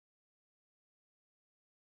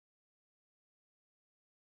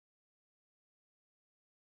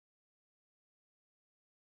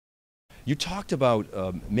You talked about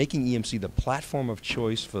making EMC the platform of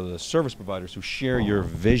choice for the service providers who share your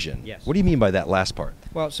vision. Yes. What do you mean by that last part?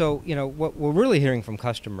 Well, so, you know, what we're really hearing from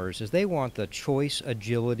customers is they want the choice,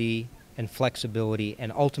 agility, and flexibility,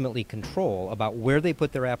 and ultimately control about where they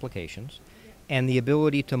put their applications, and the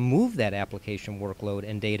ability to move that application workload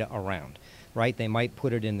and data around, right? They might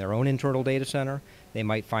put it in their own internal data center. They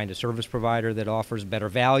might find a service provider that offers better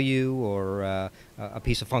value or a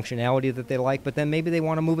piece of functionality that they like, but then maybe they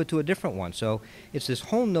want to move it to a different one. So it's this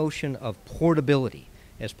whole notion of portability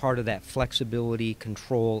as part of that flexibility,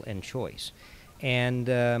 control, and choice. And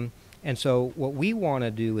so what we want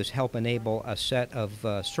to do is help enable a set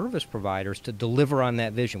of service providers to deliver on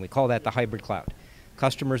that vision. We call that the hybrid cloud.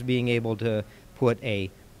 Customers being able to put a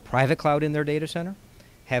private cloud in their data center,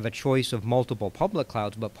 have a choice of multiple public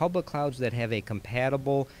clouds, but public clouds that have a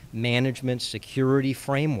compatible management security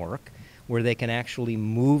framework where they can actually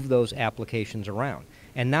move those applications around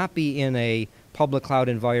and not be in a public cloud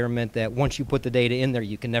environment that once you put the data in there,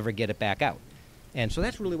 you can never get it back out. And so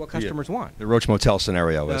that's really what customers want. The Roach Motel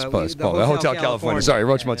scenario is Hotel California. Sorry,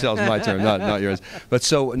 Roach Motel is my term, not yours. But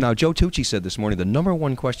so now Joe Tucci said this morning the number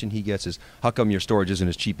one question he gets is, how come your storage isn't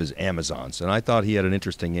as cheap as Amazon's? And I thought he had an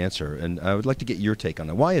interesting answer, and I would like to get your take on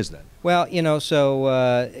that. Why is that? Well, you know, so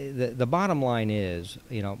the bottom line is,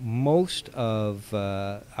 you know, most of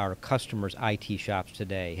our customers' IT shops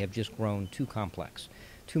today have just grown too complex.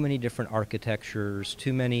 Too many different architectures,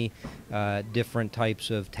 too many different types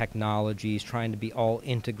of technologies trying to be all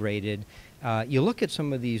integrated. You look at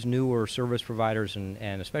some of these newer service providers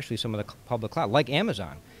and especially some of the public cloud, like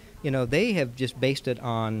Amazon, you know, they have just based it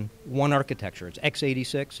on one architecture. It's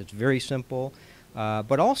x86, it's very simple,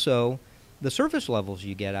 but also the service levels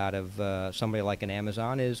you get out of somebody like an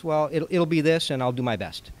Amazon is, well, it'll be this and I'll do my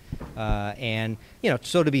best. And, you know,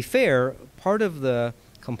 so to be fair, part of the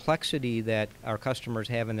complexity that our customers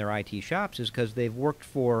have in their IT shops is because they've worked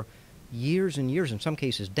for years and years, in some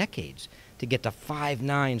cases decades, to get to 5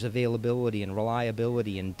 nines availability and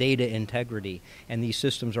reliability and data integrity, and these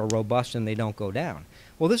systems are robust and they don't go down.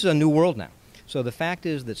 Well, this is a new world now. So the fact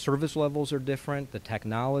is that service levels are different, the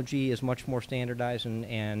technology is much more standardized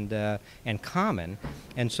and common,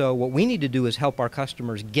 and so what we need to do is help our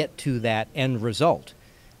customers get to that end result.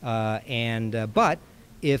 But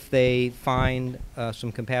if they find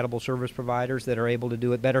some compatible service providers that are able to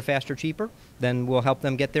do it better, faster, cheaper, then we'll help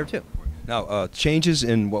them get there too. Now, changes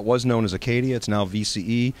in what was known as Acadia, it's now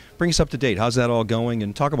VCE. Bring us up to date. How's that all going?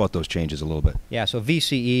 And talk about those changes a little bit. Yeah, so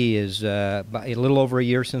VCE is a little over a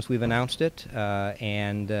year since we've announced it.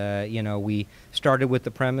 You know, we started with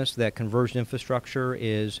the premise that converged infrastructure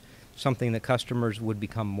is something that customers would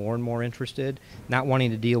become more and more interested, not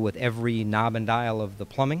wanting to deal with every knob and dial of the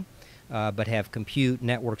plumbing, but have compute,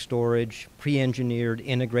 network storage, pre-engineered,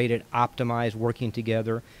 integrated, optimized, working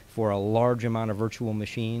together for a large amount of virtual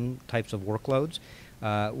machine types of workloads.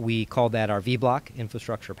 We call that our vBlock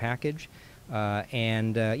infrastructure package.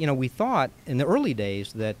 You know, we thought in the early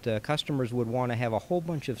days that customers would want to have a whole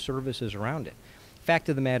bunch of services around it. Fact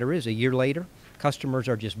of the matter is, a year later, customers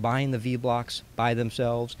are just buying the vBlocks by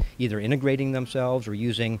themselves, either integrating themselves or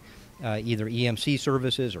using either EMC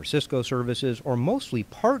services or Cisco services, or mostly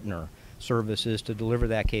partner services to deliver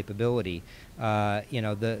that capability. You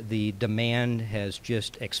know, the demand has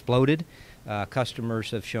just exploded.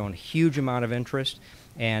 Customers have shown a huge amount of interest,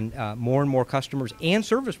 and more customers and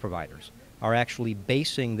service providers are actually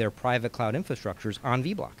basing their private cloud infrastructures on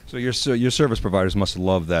vBlock. So your service providers must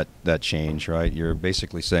love that change, right? You're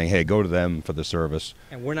basically saying, hey, go to them for the service.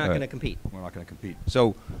 And we're not going to compete. We're not going to compete.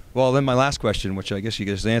 So, well, then my last question, which I guess you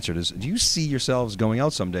just answered, is do you see yourselves going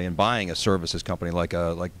out someday and buying a services company like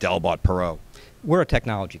Dell bought Perot? We're a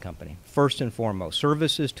technology company, first and foremost.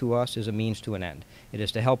 Services to us is a means to an end. It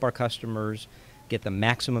is to help our customers get the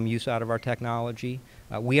maximum use out of our technology.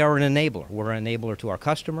 We are an enabler. We're an enabler to our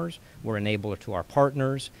customers. We're an enabler to our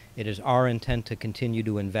partners. It is our intent to continue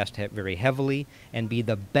to invest very heavily and be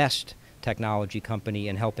the best technology company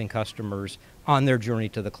in helping customers on their journey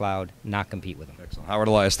to the cloud, not compete with them. Excellent. Howard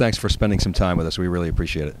Elias, thanks for spending some time with us. We really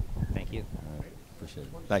appreciate it. Thank you. Appreciate it.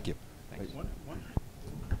 Thank you. Thanks. Is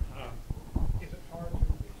it hard to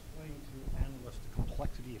explain to analysts the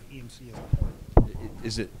complexity of EMC as a whole?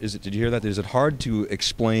 Did you hear that? Is it hard to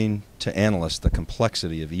explain to analysts the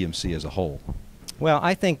complexity of EMC as a whole? Well,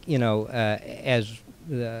 I think, you know,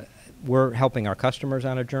 we're helping our customers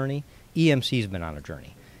on a journey, EMC's been on a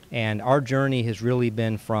journey. And our journey has really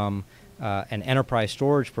been from an enterprise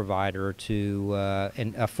storage provider to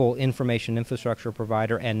a full information infrastructure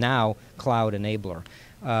provider, and now cloud enabler.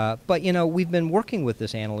 But, you know, we've been working with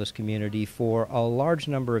this analyst community for a large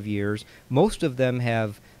number of years. Most of them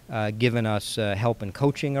have given us help and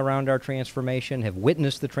coaching around our transformation, have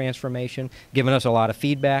witnessed the transformation, given us a lot of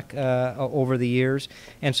feedback over the years.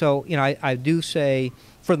 And so, I do say,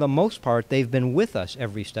 for the most part, they've been with us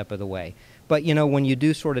every step of the way. But, when you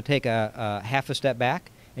do sort of take a half a step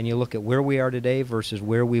back and you look at where we are today versus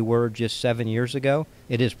where we were just 7 years ago,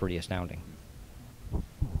 it is pretty astounding.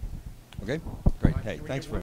 Okay, great. Hey, thanks for